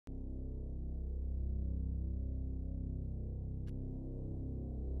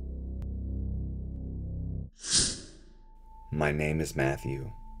my name is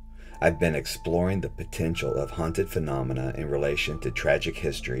Matthew. I've been exploring the potential of haunted phenomena in relation to tragic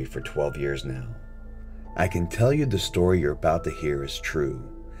history for 12 years now. I can tell you the story you're about to hear is true,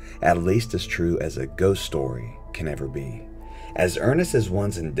 at least as true as a ghost story can ever be. As earnest as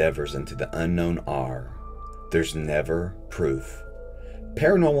one's endeavors into the unknown are, there's never proof.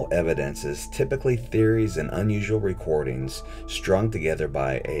 Paranormal evidence is typically theories and unusual recordings strung together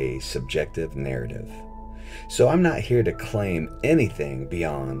by a subjective narrative. So I'm not here to claim anything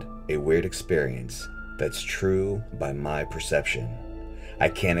beyond a weird experience that's true by my perception. I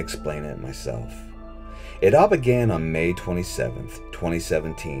can't explain it myself. It all began on May 27th,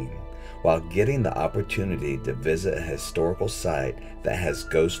 2017, while getting the opportunity to visit a historical site that has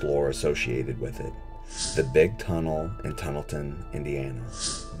ghost lore associated with it. The Big Tunnel in Tunnelton, Indiana.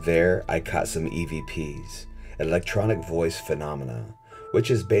 There, I caught some EVPs, electronic voice phenomena, which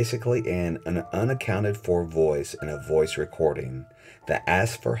is basically an unaccounted for voice in a voice recording that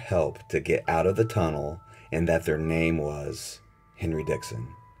asked for help to get out of the tunnel and that their name was Henry Dixon.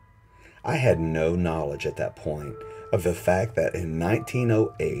 I had no knowledge at that point of the fact that in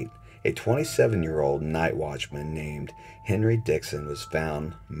 1908, a 27-year-old night watchman named Henry Dixon was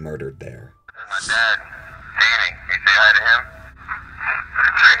found murdered there. My dad, Danny. Can you say hi to him?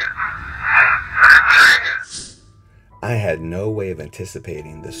 I had no way of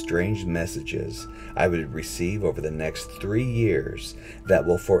anticipating the strange messages I would receive over the next 3 years that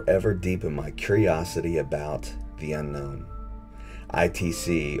will forever deepen my curiosity about the unknown.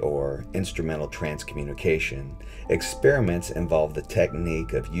 ITC, or Instrumental Trance Communication, experiments involve the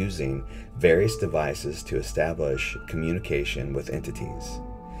technique of using various devices to establish communication with entities.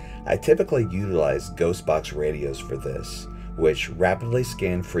 I typically utilize ghost box radios for this, which rapidly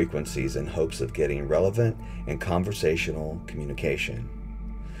scan frequencies in hopes of getting relevant and conversational communication.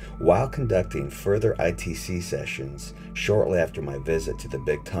 While conducting further ITC sessions shortly after my visit to the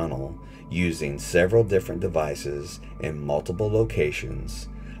Big Tunnel, using several different devices in multiple locations,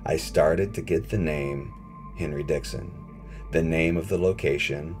 I started to get the name Henry Dixon, the name of the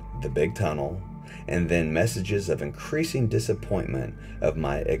location, the Big Tunnel, and then messages of increasing disappointment of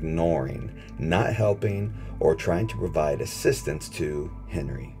my ignoring, not helping, or trying to provide assistance to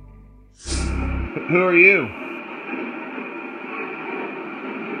Henry. Who are you?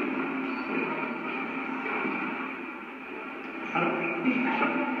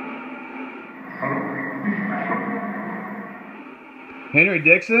 Henry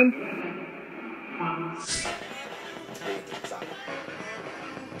Dixon?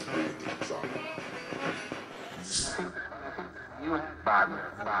 You had 5 minutes.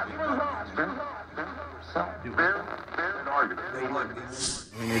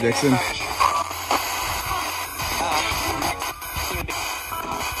 Henry Dixon? Can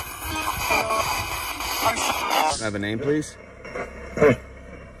I have a name, please?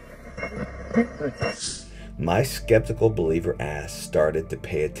 My skeptical believer ass started to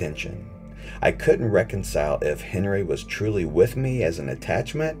pay attention. I couldn't reconcile if Henry was truly with me as an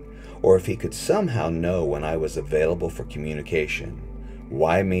attachment, or if he could somehow know when I was available for communication.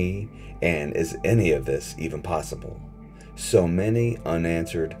 Why me, and is any of this even possible? So many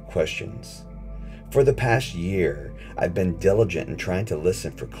unanswered questions. For the past year, I've been diligent in trying to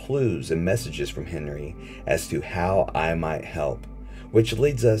listen for clues and messages from Henry as to how I might help, which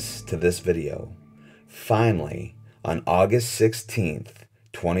leads us to this video. Finally, on August 16th,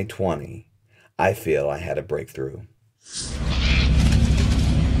 2020, I feel I had a breakthrough.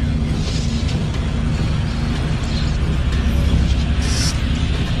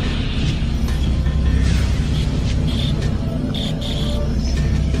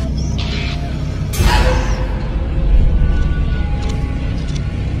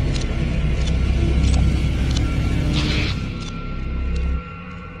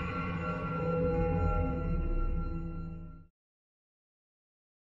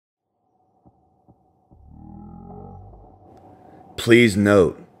 Please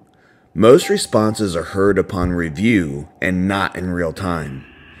note, most responses are heard upon review and not in real time.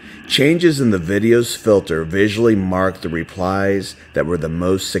 Changes in the video's filter visually mark the replies that were the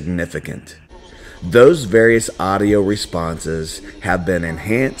most significant. Those various audio responses have been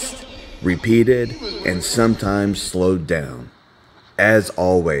enhanced, repeated, and sometimes slowed down. As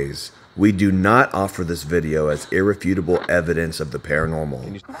always, we do not offer this video as irrefutable evidence of the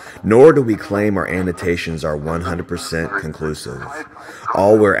paranormal, nor do we claim our annotations are 100% conclusive.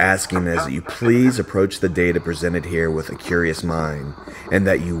 All we're asking is that you please approach the data presented here with a curious mind, and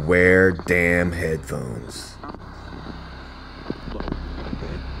that you wear damn headphones.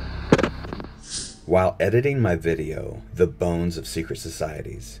 While editing my video, The Bones of Secret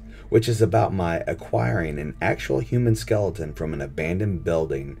Societies, which is about my acquiring an actual human skeleton from an abandoned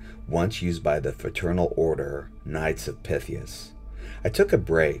building once used by the fraternal order Knights of Pythias. I took a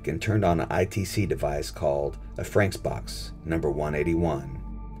break and turned on an ITC device called a Frank's Box, number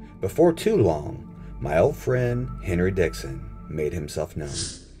 181. Before too long, my old friend Henry Dixon made himself known.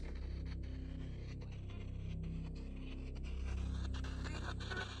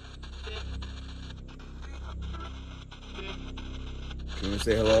 Can you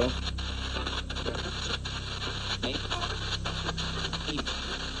say hello?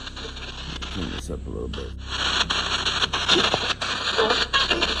 Turn this up a little bit.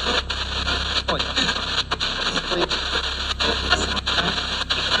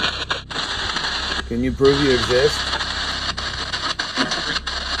 Can you prove you exist?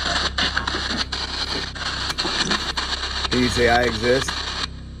 Can you say I exist?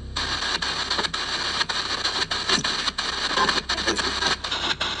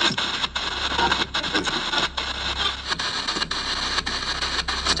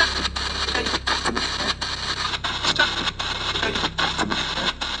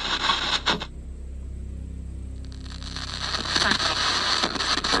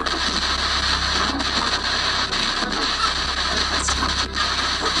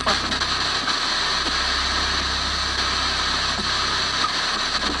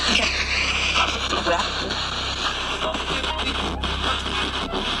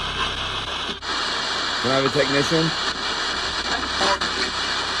 Can I have a technician?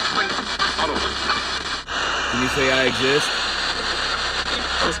 Can you say I exist?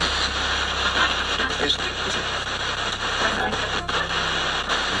 Can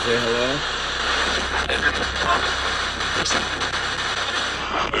you say hello?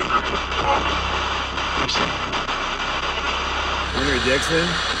 Henry Dixon?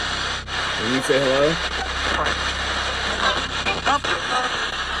 Can you say hello?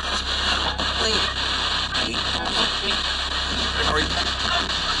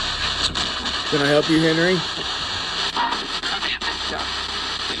 Can I help you, Henry?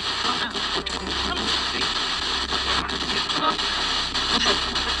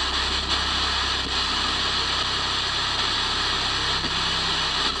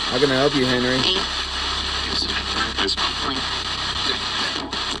 How can I help you, Henry?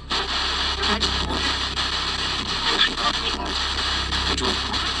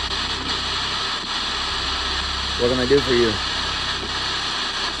 What can I do for you?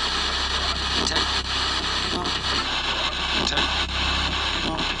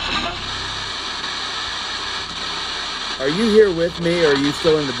 Are you here with me, or are you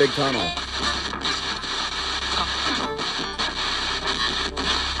still in the big tunnel?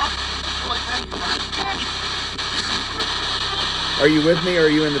 Are you with me, or are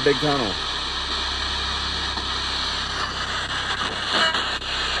you in the big tunnel?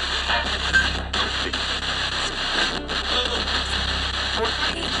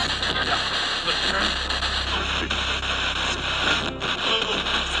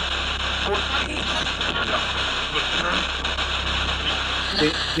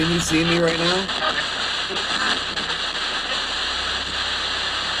 Can you see me right now?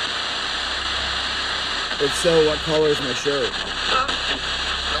 If so, what color is my shirt?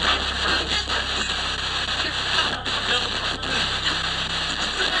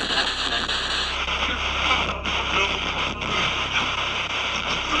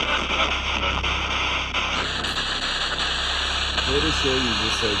 Pretty sure you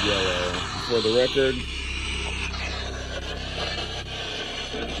just said yellow. For the record,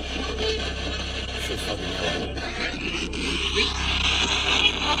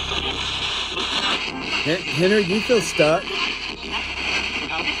 Henry, do you feel stuck?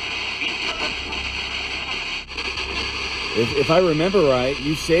 If I remember right,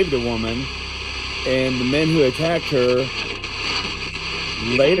 you saved a woman, and the men who attacked her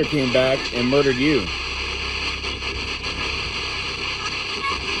later came back and murdered you.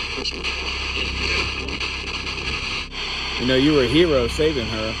 You know, you were a hero saving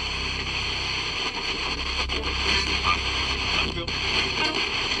her.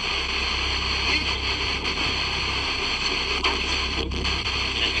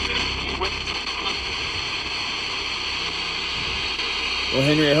 Well,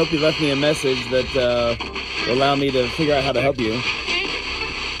 Henry, I hope you left me a message that will allow me to figure out how to help you.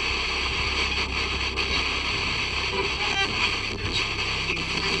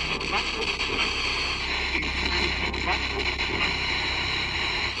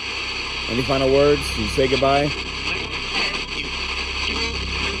 Any final words? You say goodbye?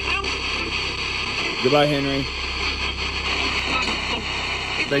 Goodbye, Henry.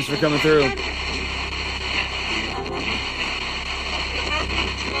 Thanks for coming through.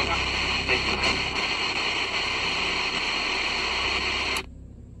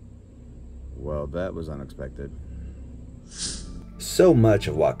 that was unexpected. So much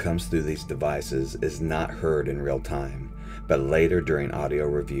of what comes through these devices is not heard in real time, but later during audio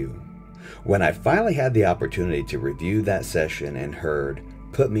review. When I finally had the opportunity to review that session and heard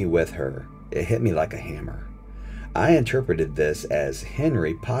 "Put Me With Her," it hit me like a hammer. I interpreted this as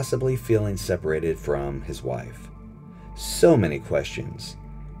Henry possibly feeling separated from his wife. So many questions.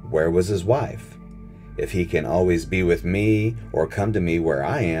 Where was his wife? If he can always be with me or come to me where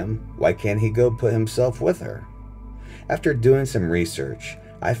I am, why can't he go put himself with her? After doing some research,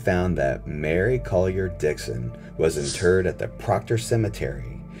 I found that Mary Collier Dixon was interred at the Proctor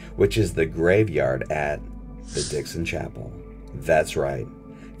Cemetery, which is the graveyard at the Dixon Chapel. That's right,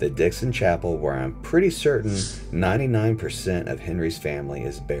 the Dixon Chapel, where I'm pretty certain 99% of Henry's family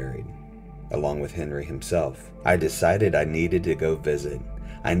is buried, along with Henry himself. I decided I needed to go visit.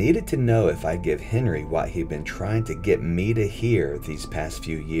 I needed to know if I'd give Henry what he'd been trying to get me to hear these past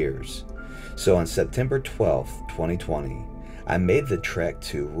few years. So on September 12th, 2020, I made the trek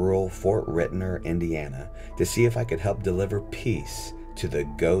to rural Fort Ritner, Indiana, to see if I could help deliver peace to the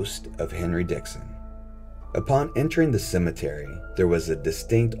ghost of Henry Dixon. Upon entering the cemetery, there was a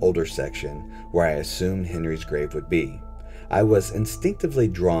distinct older section where I assumed Henry's grave would be. I was instinctively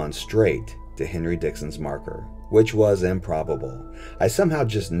drawn straight to Henry Dixon's marker, which was improbable. I somehow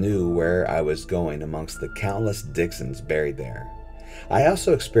just knew where I was going amongst the countless Dixons buried there. I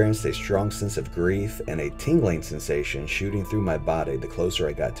also experienced a strong sense of grief and a tingling sensation shooting through my body the closer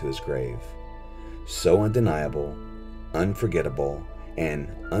I got to his grave. So undeniable, unforgettable, and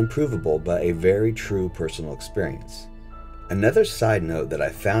unprovable, but a very true personal experience. Another side note that I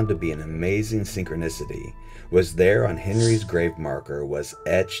found to be an amazing synchronicity was there on Henry's grave marker was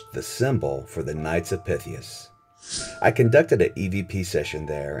etched the symbol for the Knights of Pythias. I conducted an EVP session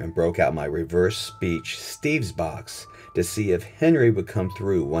there and broke out my reverse speech Steve's box to see if Henry would come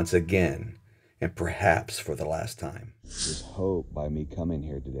through once again, and perhaps for the last time. Just hope by me coming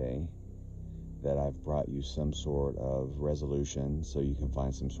here today that I've brought you some sort of resolution so you can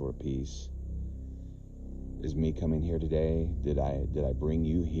find some sort of peace. Is me coming here today, did I bring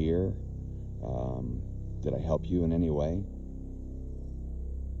you here? Did I help you in any way?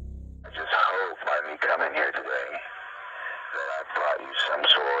 I just hope by me coming here today that I brought you some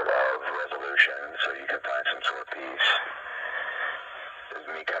sort of resolution so you can find some sort of peace. Is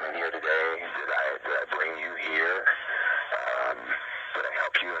me coming here today, did I bring you here? Did I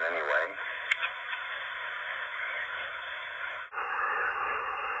help you in any way?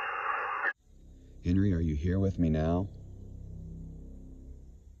 Henry, are you here with me now?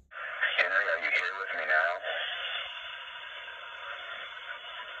 Henry, are you here with me now?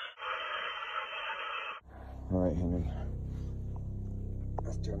 All right, Henry.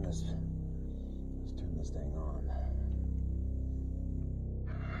 Let's turn this thing on.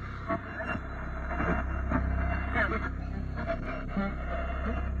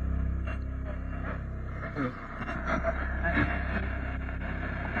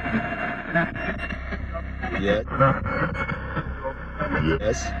 Yeah.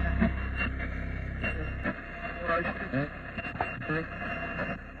 Yes.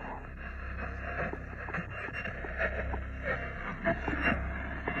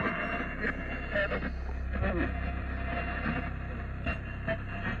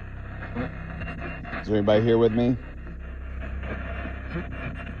 Is there anybody here with me?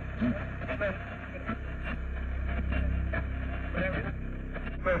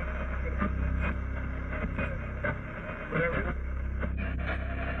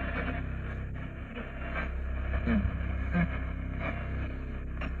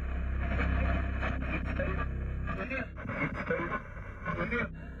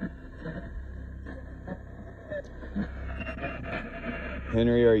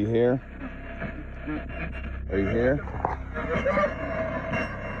 Henry, are you here? Are you here?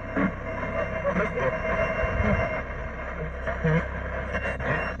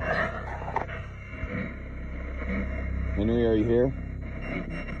 Henry, are you here?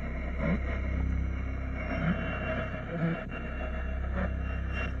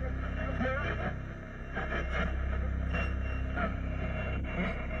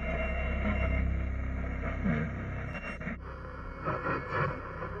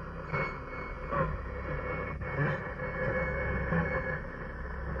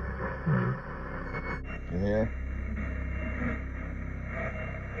 You here?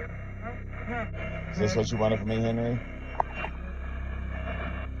 Is this what you wanted from me, Henry?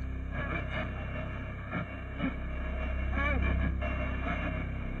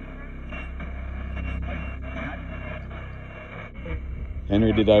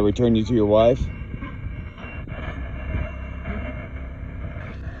 Henry, did I return you to your wife?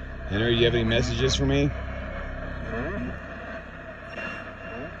 Henry, do you have any messages for me?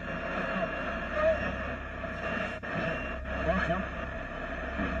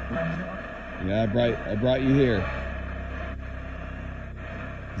 Yeah, I brought you here.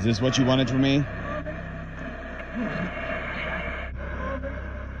 Is this what you wanted from me?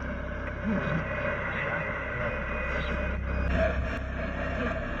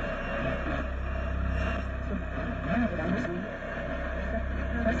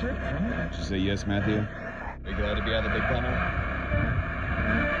 Did you say yes, Matthew? Are you glad to be out of the big tunnel?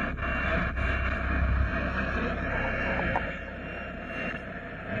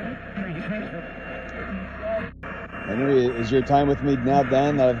 Henry, is your time with me now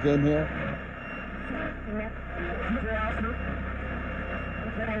done that I've came here?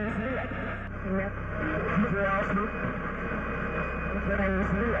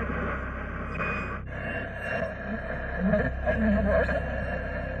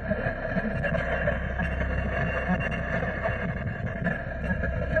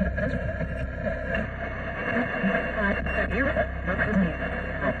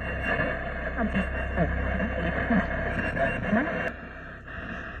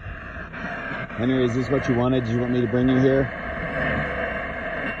 Henry, is this what you wanted? Did you want me to bring you here?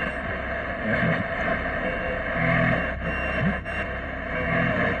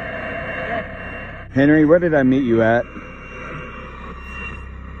 Henry, where did I meet you at?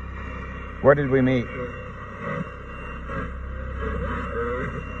 Where did we meet?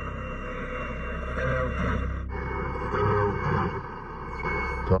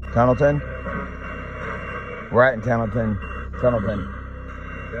 Tunnelton? We're at in Tunnelton. Tunnelton.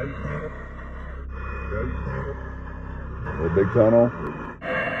 The big tunnel.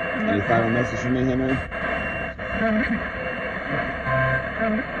 Any final message for me, Henry?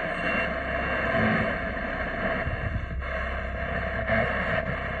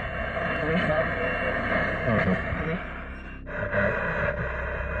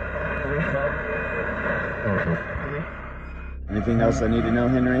 Anything else I need to know,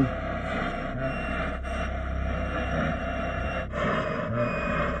 Henry?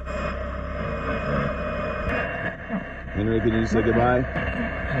 Henry, can you say goodbye?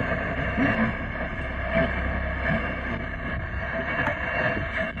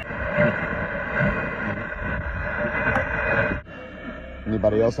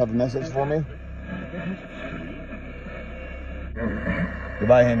 Anybody else have a message for me?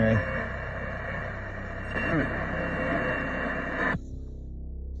 Goodbye, Henry.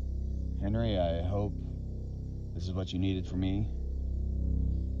 Henry, I hope this is what you needed from me.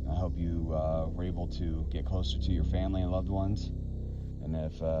 I hope you were able to get closer to your family and loved ones. And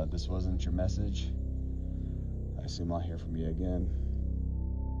if this wasn't your message, I assume I'll hear from you again.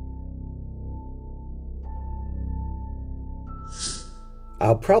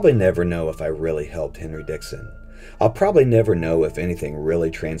 I'll probably never know if I really helped Henry Dixon. I'll probably never know if anything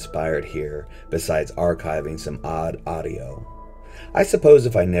really transpired here besides archiving some odd audio. I suppose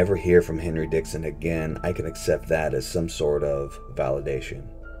if I never hear from Henry Dixon again, I can accept that as some sort of validation.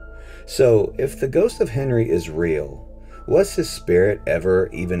 So, if the ghost of Henry is real, was his spirit ever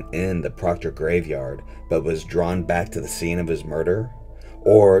even in the Proctor graveyard, but was drawn back to the scene of his murder?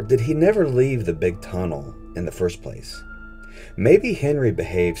 Or did he never leave the big tunnel in the first place? Maybe Henry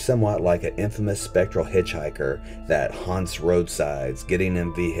behaved somewhat like an infamous spectral hitchhiker that haunts roadsides, getting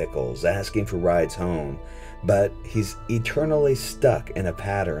in vehicles, asking for rides home, but he's eternally stuck in a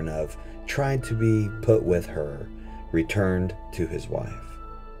pattern of trying to be put with her, returned to his wife.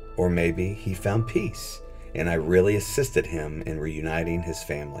 Or maybe he found peace, and I really assisted him in reuniting his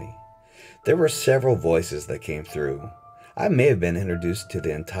family. There were several voices that came through. I may have been introduced to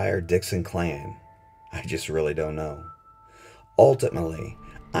the entire Dixon clan. I just really don't know. Ultimately,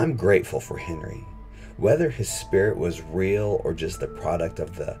 I'm grateful for Henry. Whether his spirit was real or just the product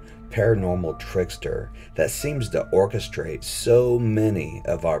of the paranormal trickster that seems to orchestrate so many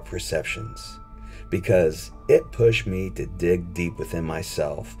of our perceptions, because it pushed me to dig deep within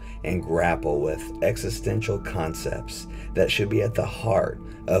myself and grapple with existential concepts that should be at the heart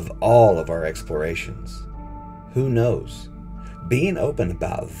of all of our explorations. Who knows? Being open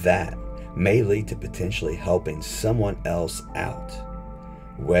about that may lead to potentially helping someone else out,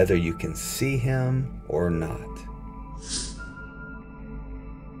 whether you can see him or not.